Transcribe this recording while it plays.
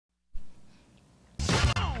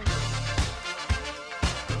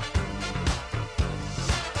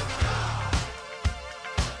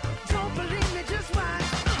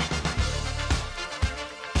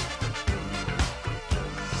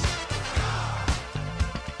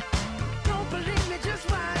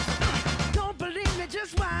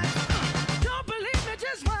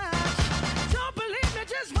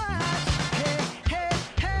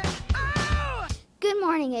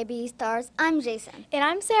Stars. I'm Jason. And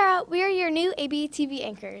I'm Sarah. We are your new ABTV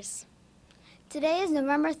anchors. Today is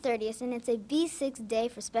November 30th, and it's a V6 day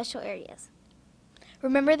for special areas.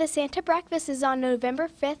 Remember, the Santa breakfast is on November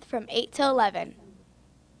 5th from 8 to 11.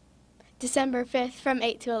 December 5th from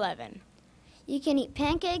 8 to 11. You can eat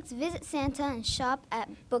pancakes, visit Santa, and shop at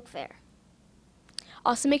Book Fair.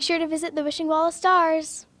 Also, make sure to visit the Wishing Wall of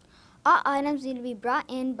Stars. All items need to be brought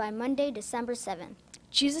in by Monday, December 7th.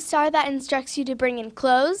 Choose a star that instructs you to bring in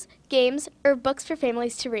clothes, games, or books for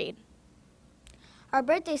families to read. Our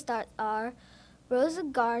birthday stars are Rosa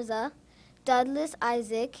Garza, Douglas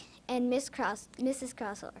Isaac, and Mrs.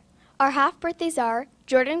 Crossor. Our half birthdays are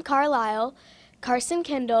Jordan Carlisle, Carson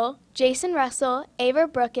Kendall, Jason Russell, Ava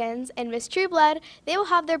Brookins, and Miss Trueblood. They will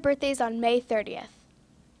have their birthdays on May 30th.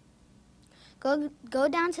 Go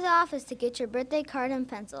down to the office to get your birthday card and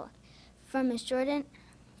pencil. From Miss Jordan.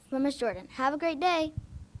 Have a great day.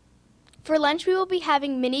 For lunch, we will be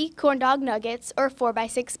having mini corn dog nuggets or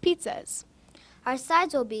 4x6 pizzas. Our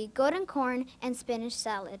sides will be golden corn and spinach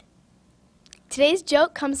salad. Today's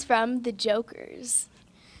joke comes from the Jokers.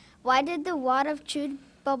 Why did the wad of chewed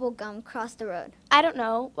bubble gum cross the road? I don't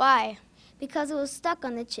know. Why? Because it was stuck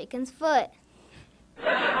on the chicken's foot.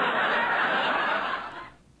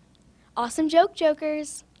 Awesome joke,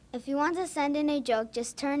 Jokers. If you want to send in a joke,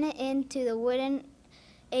 just turn it into the wooden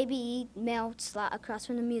ABE mail slot across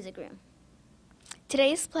from the music room.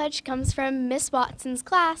 Today's pledge comes from Miss Watson's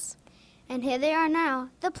class. And here they are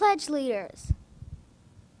now, the pledge leaders.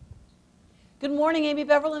 Good morning, Amy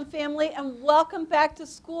Beverland family, and welcome back to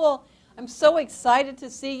school. I'm so excited to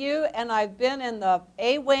see you, and I've been in the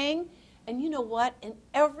A wing, and you know what? In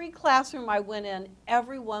every classroom I went in,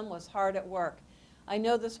 everyone was hard at work. I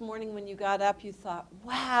know this morning when you got up, you thought,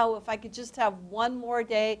 wow, if I could just have one more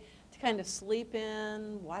day to kind of sleep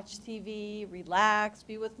in, watch TV, relax,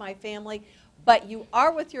 be with my family. But you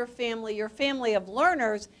are with your family of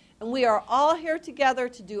learners, and we are all here together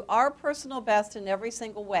to do our personal best in every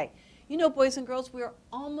single way. You know, boys and girls, we are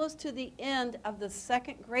almost to the end of the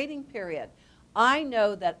second grading period. I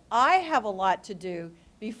know that I have a lot to do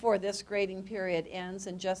before this grading period ends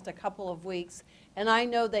in just a couple of weeks, and I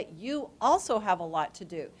know that you also have a lot to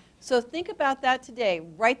do. So think about that today,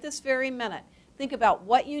 right this very minute. Think about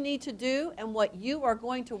what you need to do and what you are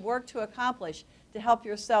going to work to accomplish to help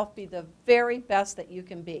yourself be the very best that you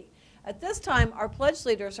can be. At this time, our pledge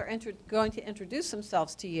leaders are going to introduce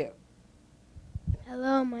themselves to you.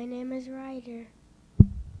 Hello, my name is Ryder.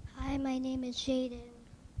 Hi, my name is Jaden.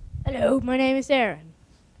 Hello, my name is Aaron.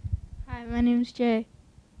 Hi, my name is Jay.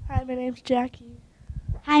 Hi, my name is Jackie.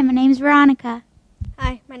 Hi, my name is Veronica.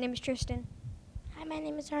 Hi, my name is Tristan. Hi, my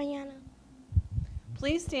name is Ariana.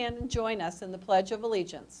 Please stand and join us in the Pledge of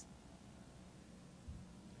Allegiance.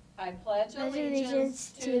 I pledge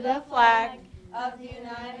allegiance to the flag of the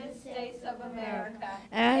United States of America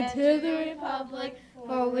and to the republic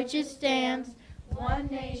for which it stands, one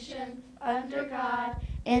nation, under God,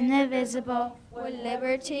 indivisible, with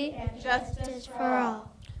liberty and justice for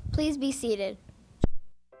all. Please be seated.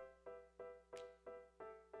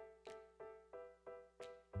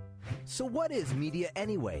 So what is media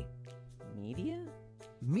anyway? Media?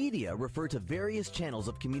 Media refer to various channels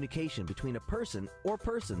of communication between a person or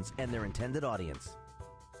persons and their intended audience.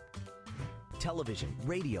 Television,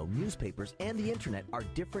 radio, newspapers, and the internet are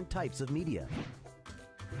different types of media.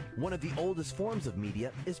 One of the oldest forms of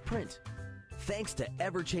media is print. Thanks to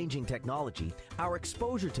ever-changing technology, our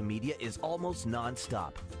exposure to media is almost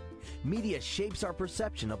non-stop. Media shapes our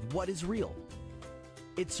perception of what is real.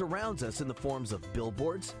 It surrounds us in the forms of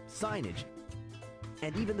billboards, signage,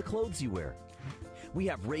 and even the clothes you wear. We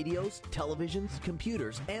have radios, televisions,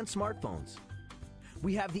 computers, and smartphones.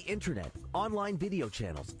 We have the internet, online video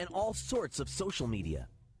channels, and all sorts of social media.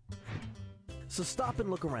 So stop and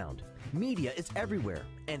look around. Media is everywhere,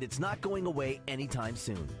 and it's not going away anytime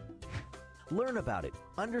soon. Learn about it,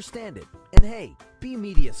 understand it, and hey, be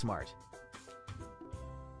media smart.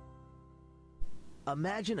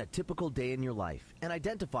 Imagine a typical day in your life and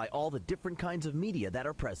identify all the different kinds of media that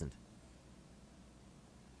are present.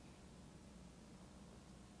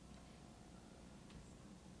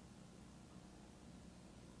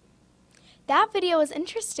 That video was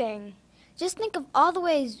interesting. Just think of all the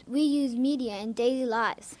ways we use media in daily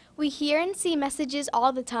lives. We hear and see messages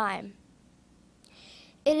all the time.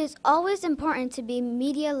 It is always important to be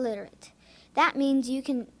media literate. That means you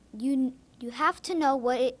have to know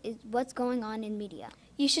what's going on in media.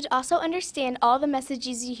 You should also understand all the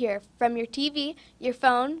messages you hear from your TV, your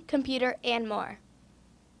phone, computer, and more.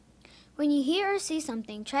 When you hear or see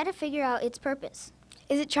something, try to figure out its purpose.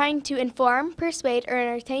 Is it trying to inform, persuade, or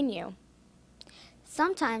entertain you?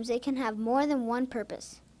 Sometimes it can have more than one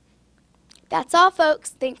purpose. That's all, folks.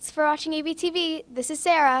 Thanks for watching ABTV. This is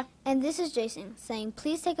Sarah. And this is Jason saying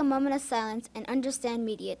please take a moment of silence and understand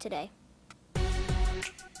media today.